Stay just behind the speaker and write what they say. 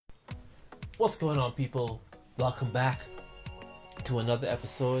What's going on, people? Welcome back to another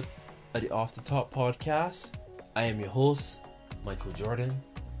episode of the Off the Top podcast. I am your host, Michael Jordan.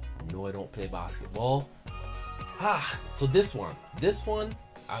 No, I don't play basketball. So this one,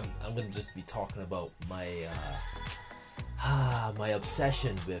 I'm gonna just be talking about my my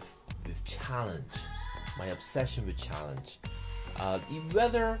obsession with challenge. My obsession with challenge.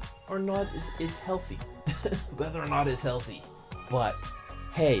 Whether or not it's healthy. Whether or not it's healthy. But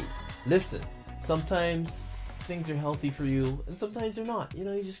hey, listen, sometimes things are healthy for you and sometimes they're not. You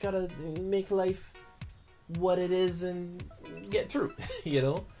know, you just gotta make life what it is and get through, you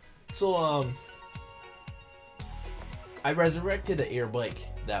know? So, I resurrected an air bike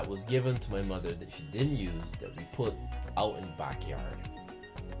that was given to my mother that she didn't use, that we put out in the backyard.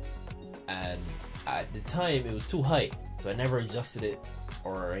 And at the time, it was too high, so I never adjusted it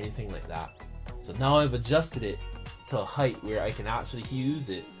or anything like that. So now I've adjusted it to a height where I can actually use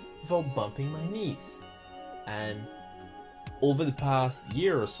it without bumping my knees. And over the past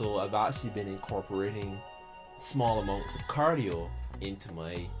year or so, I've actually been incorporating small amounts of cardio into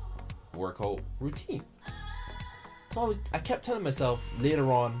my workout routine. So I kept telling myself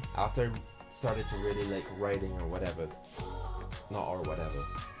later on, after I started to really like writing or whatever,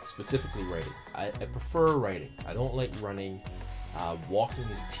 specifically writing. I prefer writing. I don't like running. Walking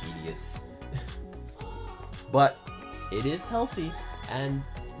is tedious. But it is healthy, and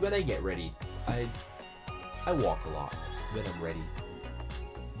when I get ready, I walk a lot when I'm ready.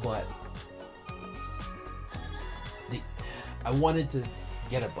 But I wanted to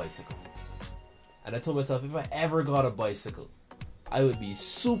get a bicycle. And I told myself, if I ever got a bicycle, I would be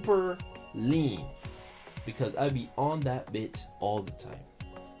super lean, because I'd be on that bitch all the time.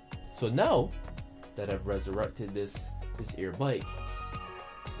 So now that I've resurrected this air bike,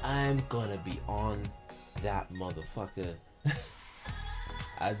 I'm gonna be on that motherfucker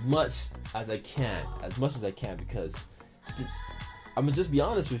as much as I can, because I'm gonna just be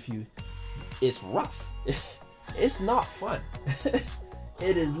honest with you, it's rough. It's not fun.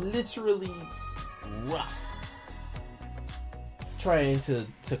 It is literally rough trying to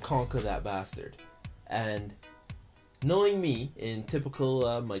conquer that bastard. And knowing me in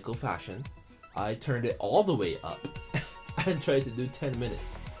typical Michael fashion, I turned it all the way up and tried to do 10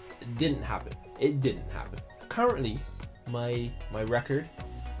 minutes. It didn't happen. Currently, my record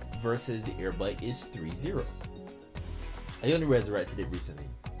versus the air bike is 3-0. I only resurrected it recently,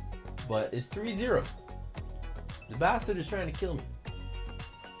 but it's 3-0. The bastard is trying to kill me.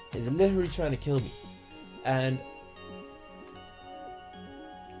 He's literally trying to kill me. And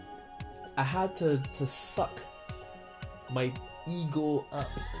I had to suck my ego up,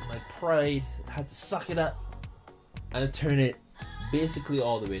 my pride. I had to suck it up and turn it basically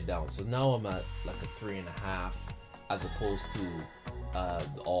all the way down. So now I'm at like a 3.5 as opposed to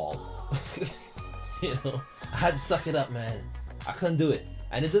all. You know, I had to suck it up, man. I couldn't do it.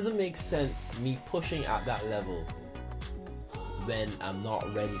 And it doesn't make sense me pushing at that level when I'm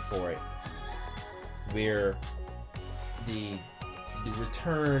not ready for it, where the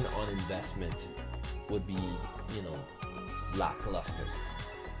return on investment would be, you know, lackluster.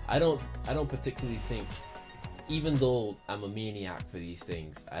 I don't particularly think, even though I'm a maniac for these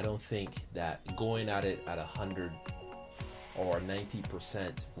things, I don't think that going at it at 100 or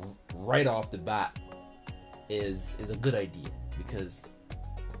 90% right off the bat is a good idea, because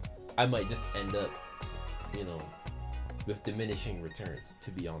I might just end up, you know, with diminishing returns,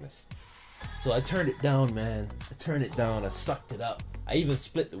 to be honest. So I turned it down, man. I sucked it up. I even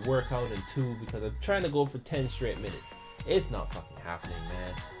split the workout in 2 because I'm trying to go for 10 straight minutes. It's not fucking happening,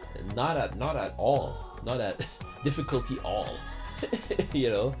 man. Not at all. Not at difficulty all. You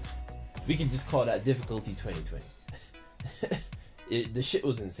know, we can just call that difficulty 2020. The shit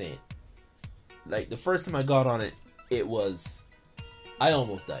was insane. Like, the first time I got on it, I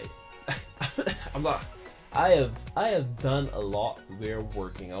almost died. I have done a lot where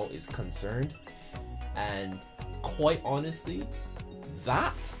working out is concerned, and quite honestly,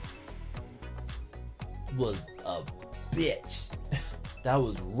 that was a bitch. That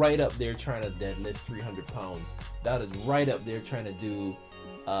was right up there trying to deadlift 300 pounds. That is right up there trying to do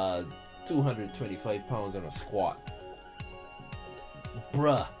 225 pounds on a squat.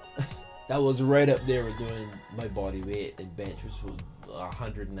 Bruh. That was right up there with doing my body weight and bench, which was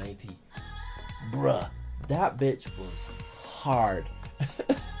 190. Bruh. That bitch was hard.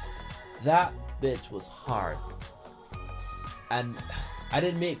 That bitch was hard. And I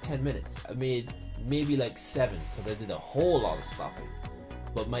didn't make 10 minutes. I made maybe like 7, because I did a whole lot of stopping.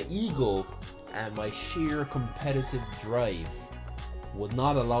 But my ego and my sheer competitive drive would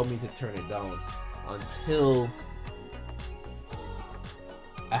not allow me to turn it down until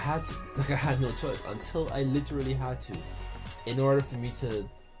I had to. Like, I had no choice until I literally had to, in order for me to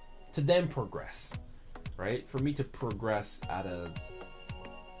then progress, right? For me to progress at a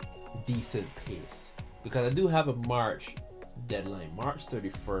decent pace, because I do have a March deadline, March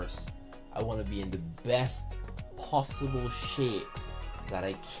 31st. I want to be in the best possible shape that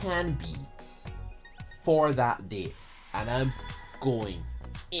I can be for that date, and I'm going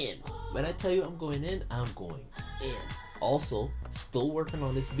in. When I tell you I'm going in, I'm going in. Also, still working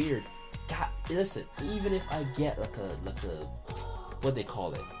on this beard. God, listen, even if I get like a what they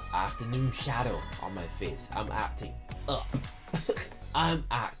call it, afternoon shadow on my face, I'm acting up. I'm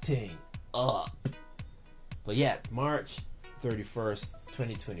acting up. But yeah, March 31st,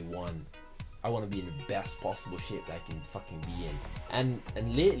 2021. I want to be in the best possible shape that I can fucking be in.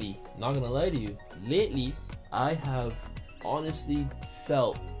 And lately, not gonna lie to you, lately I have honestly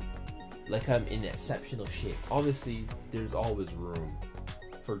felt like I'm in exceptional shape. Obviously, there's always room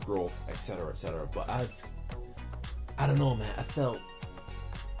for growth, etc., etc. But I don't know, man. I felt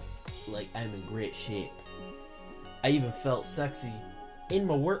like I'm in great shape. I even felt sexy in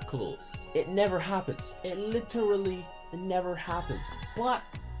my work clothes. It never happens. It never happens. But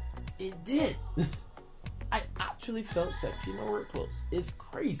it did. I actually felt sexy in my work clothes. It's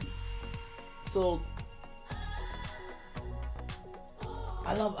crazy. So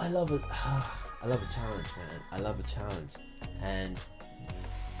I love it. I love a challenge, man. I love a challenge, and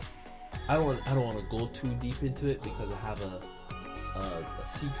I don't want to go too deep into it because I have a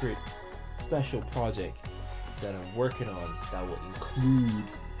secret special project that I'm working on that will include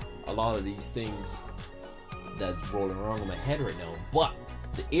a lot of these things that's rolling around in my head right now. But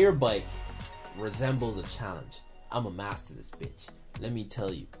the air bike resembles a challenge. I'm a master this bitch. Let me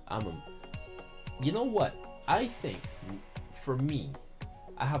tell you, you know what? I think for me,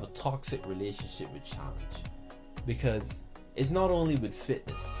 I have a toxic relationship with challenge, because it's not only with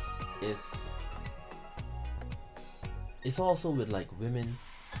fitness, it's also with like women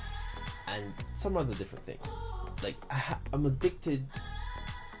and some other different things. Like I'm addicted,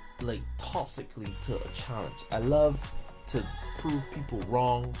 like toxically, to a challenge. I love to prove people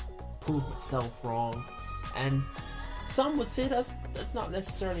wrong, prove myself wrong, and some would say that's not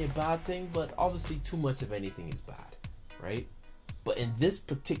necessarily a bad thing, but obviously too much of anything is bad, right? But in this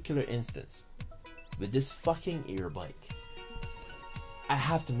particular instance, with this fucking air bike, I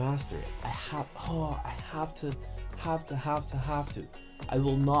have to master it. I have to. I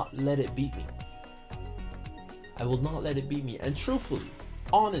will not let it beat me. I will not let it beat me. And truthfully,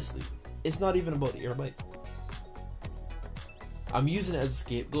 honestly, it's not even about the air bike. I'm using it as a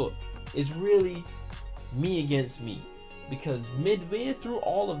scapegoat. It's really me against me, because midway through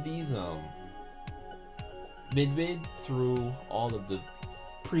all of the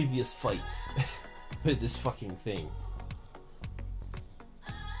previous fights with this fucking thing,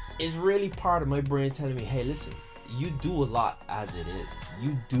 it's really part of my brain telling me, hey, listen, you do a lot as it is.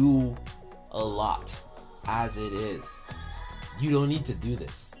 You do a lot as it is. You don't need to do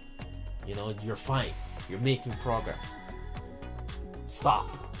this. You know, you're fine. You're making progress. Stop.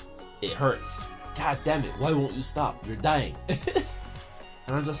 It hurts. God damn it. Why won't you stop? You're dying.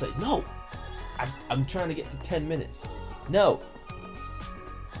 And I'm just like, no. I'm trying to get to 10 minutes. No,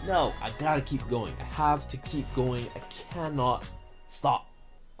 I gotta keep going. I have to keep going. I cannot stop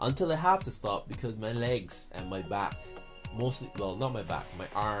until I have to stop, because my legs and my back, mostly, well, not my back, my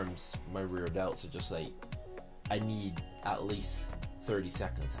arms, my rear delts are just like, I need at least 30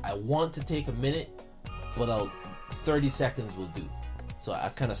 seconds. I want to take a minute, but 30 seconds will do. So I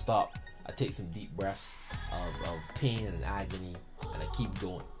kind of stop. I take some deep breaths of pain and agony, and I keep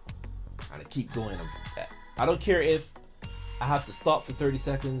going. I don't care if I have to stop for 30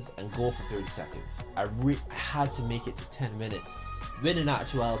 seconds and go for 30 seconds. I had to make it to 10 minutes. When in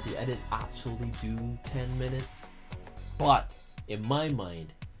actuality, I didn't actually do 10 minutes. But in my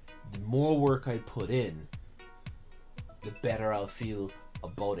mind, the more work I put in, the better I'll feel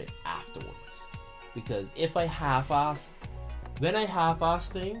about it afterwards. Because if I when I half-ass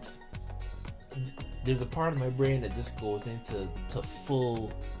things, there's a part of my brain that just goes into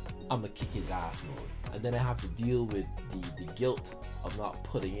full I'ma kick his ass mode, and then I have to deal with the guilt of not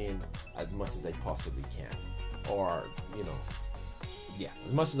putting in as much as I possibly can, or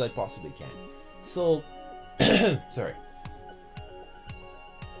as much as I possibly can. So sorry,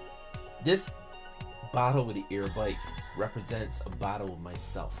 this battle with the air bike represents a battle with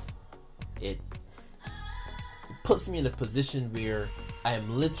myself. It puts me in a position where I am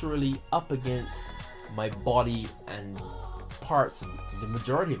literally up against my body and parts of the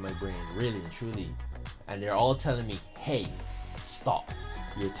majority of my brain, really and truly, and they're all telling me, hey, stop,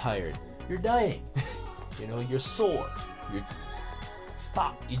 you're tired, you're dying, you're sore,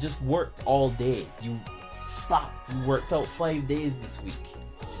 stop. You just worked all day. You stop. You worked out 5 days this week.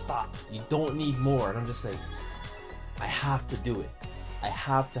 Stop. You don't need more. And I'm just like, I have to do it. I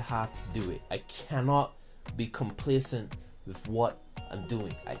have to do it. I cannot be complacent with what I'm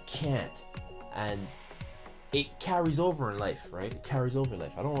doing. I can't. And it carries over in life, right? It carries over in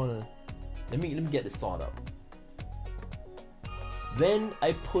life. I don't want to. Let me get this thought up. When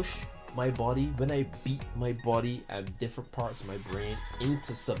I push my body, when I beat my body and different parts of my brain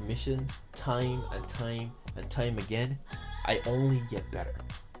into submission, time and time and time again, I only get better.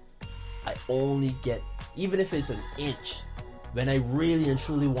 I only get, even if it's an inch, when I really and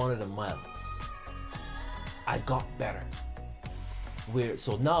truly wanted a mile, I got better.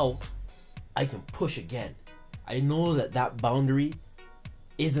 So now I can push again. I know that boundary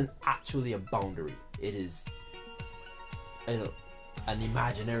isn't actually a boundary. It is, an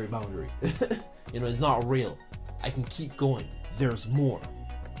imaginary boundary. It's not real. I can keep going. There's more.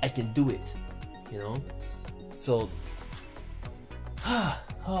 I can do it. So I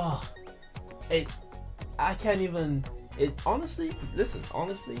can't even. Honestly,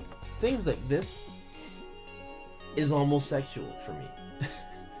 things like this is almost sexual for me.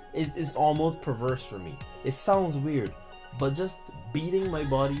 It's almost perverse for me. It sounds weird, but just beating my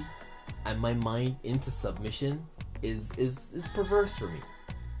body and my mind into submission is perverse for me,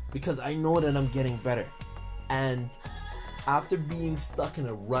 because I know that I'm getting better. And after being stuck in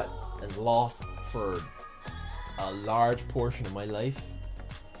a rut and lost for a large portion of my life,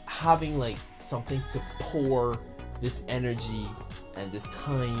 having like something to pour this energy and this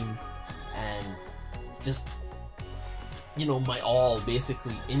time and just my all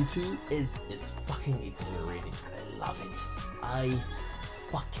basically into is fucking exhilarating, and I love it. I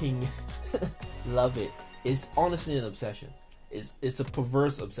fucking love it. It's honestly an obsession. It's a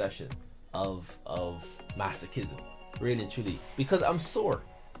perverse obsession of masochism, really and truly, because I'm sore.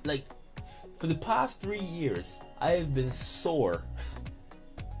 Like, for the past 3 years, I have been sore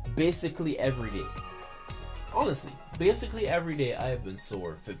basically every day. Honestly, basically every day I have been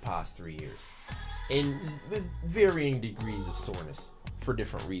sore for the past 3 years, in varying degrees of soreness for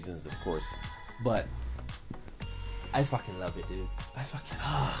different reasons, of course. But I fucking love it, dude. I fucking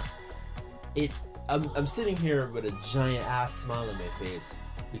I'm sitting here with a giant ass smile on my face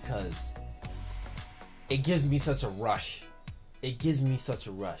because it gives me such a rush. It gives me such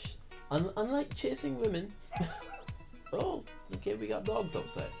a rush. Unlike chasing women. Oh, okay, we got dogs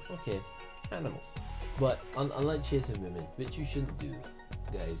outside. Okay, animals. But unlike chasing women, which you shouldn't do,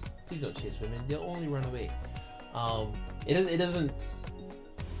 guys. Please don't chase women. They'll only run away. It doesn't.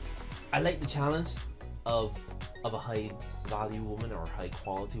 I like the challenge of a high value woman or high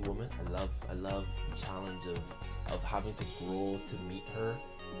quality woman. I love the challenge of having to grow to meet her,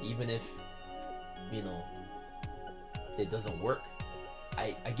 even if it doesn't work.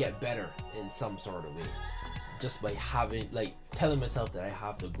 I get better in some sort of way just by telling myself that I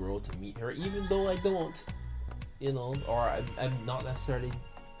have to grow to meet her, even though I don't, or I'm not necessarily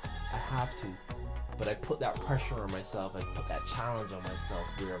I have to, but I put that pressure on myself. I put that challenge on myself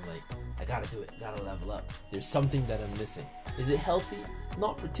where I'm like, I gotta do it, gotta level up. There's something that I'm missing. Is it healthy?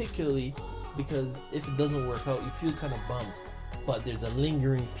 Not particularly, because if it doesn't work out, you feel kind of bummed, but there's a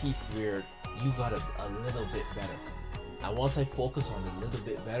lingering piece where you got a little bit better. And once I focus on a little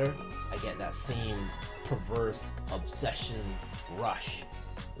bit better, I get that same perverse obsession rush,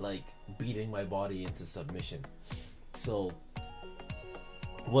 like beating my body into submission. So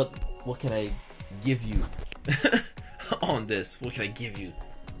what can I give you on this? What can I give you?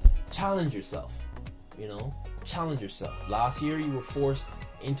 Challenge yourself. Challenge yourself. Last year you were forced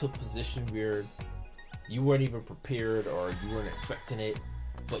into a position where you weren't even prepared or you weren't expecting it,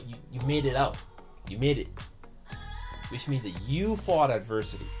 but you made it out. You made it. Which means that you fought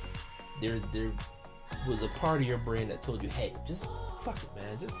adversity. There was a part of your brain that told you, hey, just fuck it,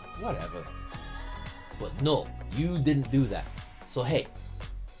 man, just whatever. But no, you didn't do that. So hey,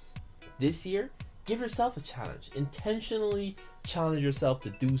 this year, give yourself a challenge. Intentionally challenge yourself to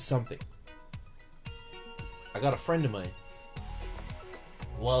do something. I got a friend of mine,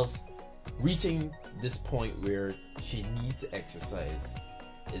 whilst reaching this point where she needs to exercise,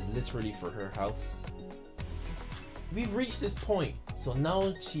 is literally for her health. We've reached this point, so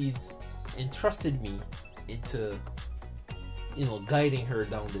now she's entrusted me into, guiding her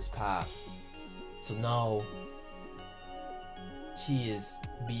down this path. So now she is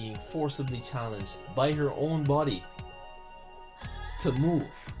being forcibly challenged by her own body to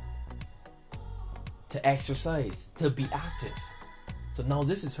move, to exercise, to be active. So now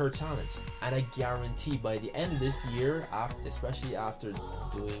this is her challenge, and I guarantee by the end of this year, especially after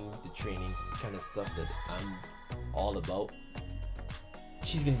doing the training kind of stuff that I'm all about,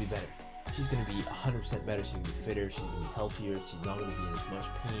 she's gonna be better. She's gonna be 100% better. She's gonna be fitter. She's gonna be healthier. She's not gonna be in as much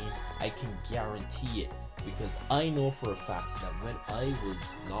pain. I can guarantee it, because I know for a fact that when I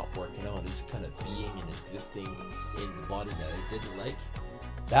was not working out, just kind of being and existing in the body that I didn't like,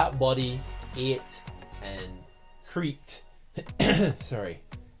 that body ate and creaked. Sorry,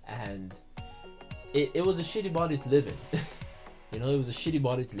 and it was a shitty body to live in. You know, it was a shitty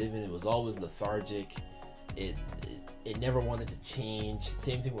body to live in. It was always lethargic. It never wanted to change.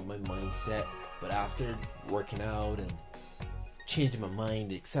 Same thing with my mindset. But after working out and changing my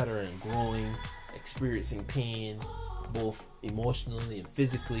mind, etc., and growing, experiencing pain, both emotionally and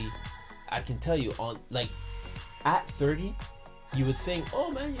physically, I can tell you, on like at 30, you would think,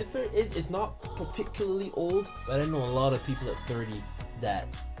 oh man, you're 30. It's not particularly old, but I know a lot of people at 30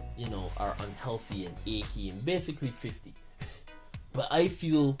 that, you know, are unhealthy and achy and basically 50. But I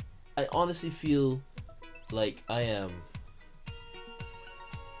honestly feel like I'm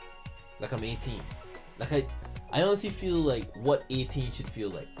 18. Like I honestly feel like what 18 should feel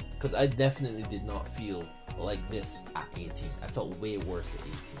like, because I definitely did not feel like this at 18. I felt way worse at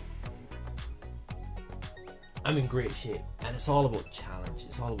 18. I'm in great shape, and it's all about challenge.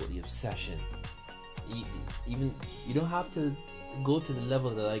 It's all about the obsession. Even you don't have to go to the level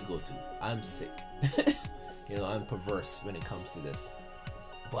that I go to. I'm sick. You know, I'm perverse when it comes to this.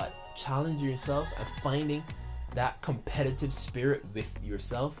 But challenge yourself and finding that competitive spirit with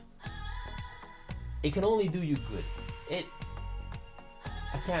yourself, it can only do you good.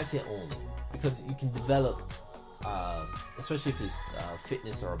 I can't say only, because you can develop, especially if it's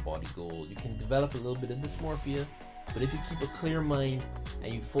fitness or a body goal, you can develop a little bit of dysmorphia. But if you keep a clear mind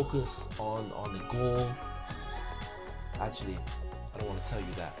and you focus on the goal, actually, I don't want to tell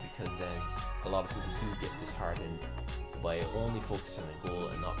you that, because then a lot of people do get disheartened by only focusing on the goal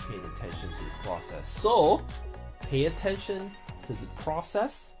and not paying attention to the process. So, pay attention to the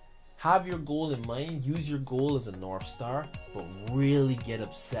process. Have your goal in mind. Use your goal as a North Star, but really get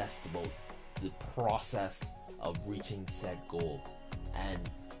obsessed about the process of reaching said goal. And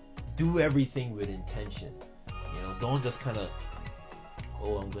do everything with intention. You know, don't just kind of,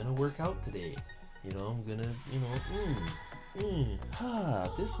 oh, I'm gonna work out today. You know, I'm gonna,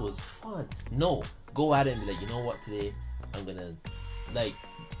 this was fun. No, go at it and be like, you know what, today I'm gonna, like,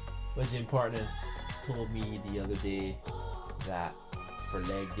 my gym partner told me the other day that for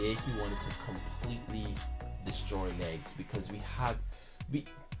leg day he wanted to completely destroy legs, because we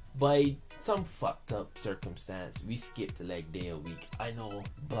by some fucked up circumstance we skipped a leg day a week. I know,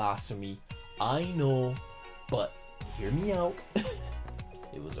 blasphemy, I know, but hear me out.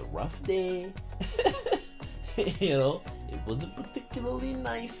 It was a rough day. You know, it wasn't particularly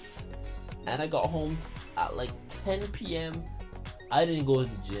nice, and I got home at like 10 p.m. I didn't go to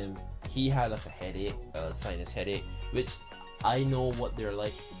the gym. He had like a headache, a sinus headache, which I know what they're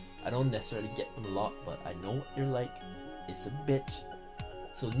like. I don't necessarily get them a lot, but I know what they're like. It's a bitch.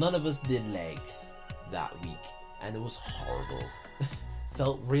 So none of us did legs that week, and it was horrible.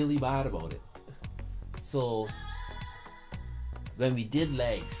 Felt really bad about it. So when we did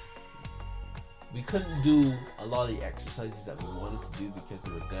legs, we couldn't do a lot of the exercises that we wanted to do, because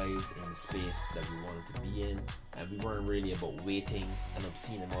there were guys in the space that we wanted to be in, and we weren't really about waiting an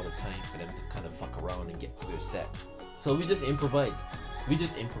obscene amount of time for them to kind of fuck around and get to their set. So we just improvised.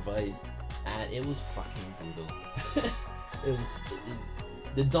 And it was fucking brutal.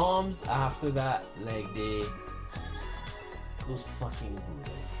 The DOMs after that leg day, it was fucking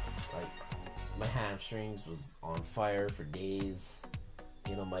brutal. Like, my hamstrings was on fire for days.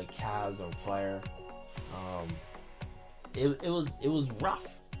 You know, my calves on fire. It was rough.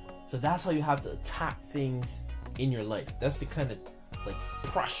 So that's how you have to attack things in your life. That's the kind of like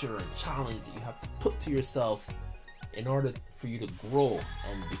pressure and challenge that you have to put to yourself in order for you to grow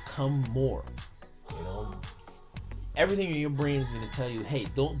and become more. You know, everything in your brain is going to tell you, hey,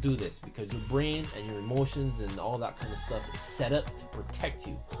 don't do this, because your brain and your emotions and all that kind of stuff is set up to protect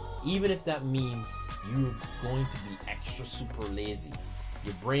you, even if that means you're going to be extra super lazy.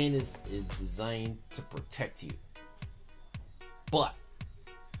 Your brain is designed to protect you. But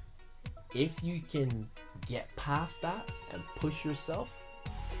if you can get past that and push yourself,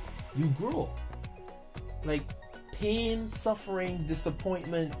 you grow. Like, pain, suffering,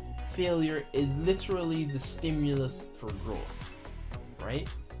 disappointment, failure is literally the stimulus for growth, right?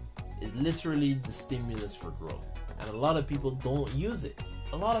 It's literally the stimulus for growth, and a lot of people don't use it.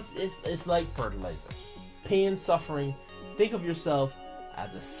 It's like fertilizer. Pain, suffering. Think of yourself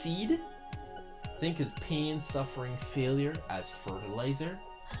as a seed. Think of pain, suffering, failure as fertilizer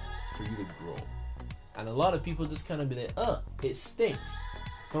for you to grow. And a lot of people just kind of be like, it stinks,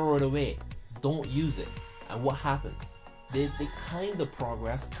 throw it away, don't use it. And what happens? They kind of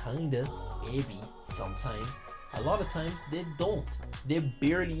progress, maybe, sometimes. A lot of times, they don't. They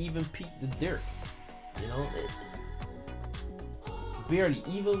barely even peak the dirt. You know? Barely.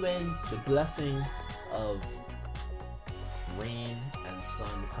 Even when the blessing of rain and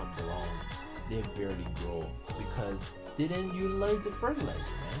sun comes along, they barely grow. Because they didn't utilize the fertilizer,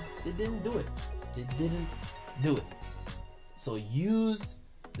 man. They didn't do it. So use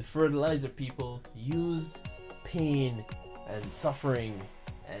the fertilizer, people. Use pain and suffering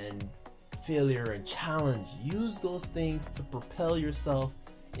and failure and challenge. Use those things to propel yourself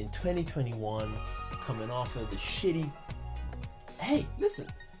in 2021, coming off of the shitty. Hey, listen,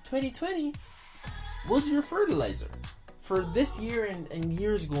 2020 was your fertilizer for this year and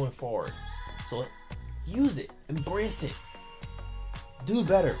years going forward. So use it, embrace it, do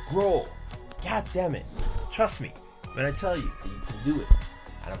better, grow. God damn it. Trust me when I tell you that you can do it.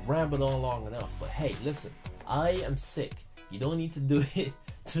 And I've rambled on long enough, but hey, listen, I am sick. You don't need to do it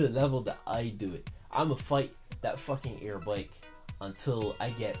to the level that I do it. I'm gonna fight that fucking air bike until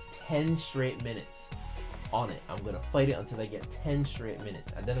I get 10 straight minutes on it. I'm gonna fight it until I get 10 straight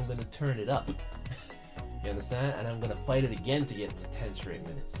minutes, and then I'm gonna turn it up. You understand? And I'm gonna fight it again to get to 10 straight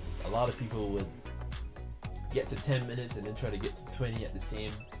minutes. A lot of people would get to 10 minutes and then try to get to 20 at the same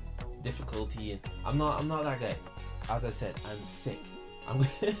difficulty, and I'm not that guy. As I said, I'm sick. I'm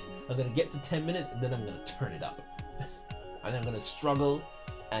gonna get to 10 minutes and then I'm gonna turn it up. And I'm gonna struggle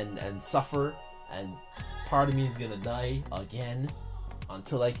and suffer, and part of me is gonna die again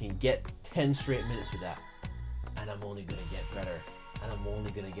until I can get 10 straight minutes with that. And I'm only gonna get better. And I'm only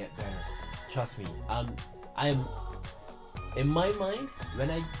gonna get better. Trust me. I'm in my mind,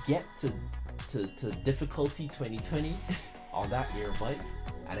 when I get to difficulty 2020 on that air bike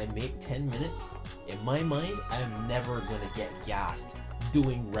and I make 10 minutes, in my mind, I'm never gonna get gassed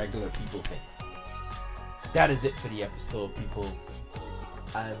doing regular people things. That is it for the episode, people.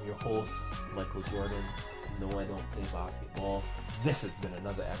 I am your host, Michael Jordan. No, I don't play basketball. This has been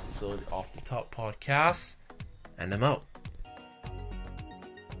another episode of the Top Podcast, and I'm out.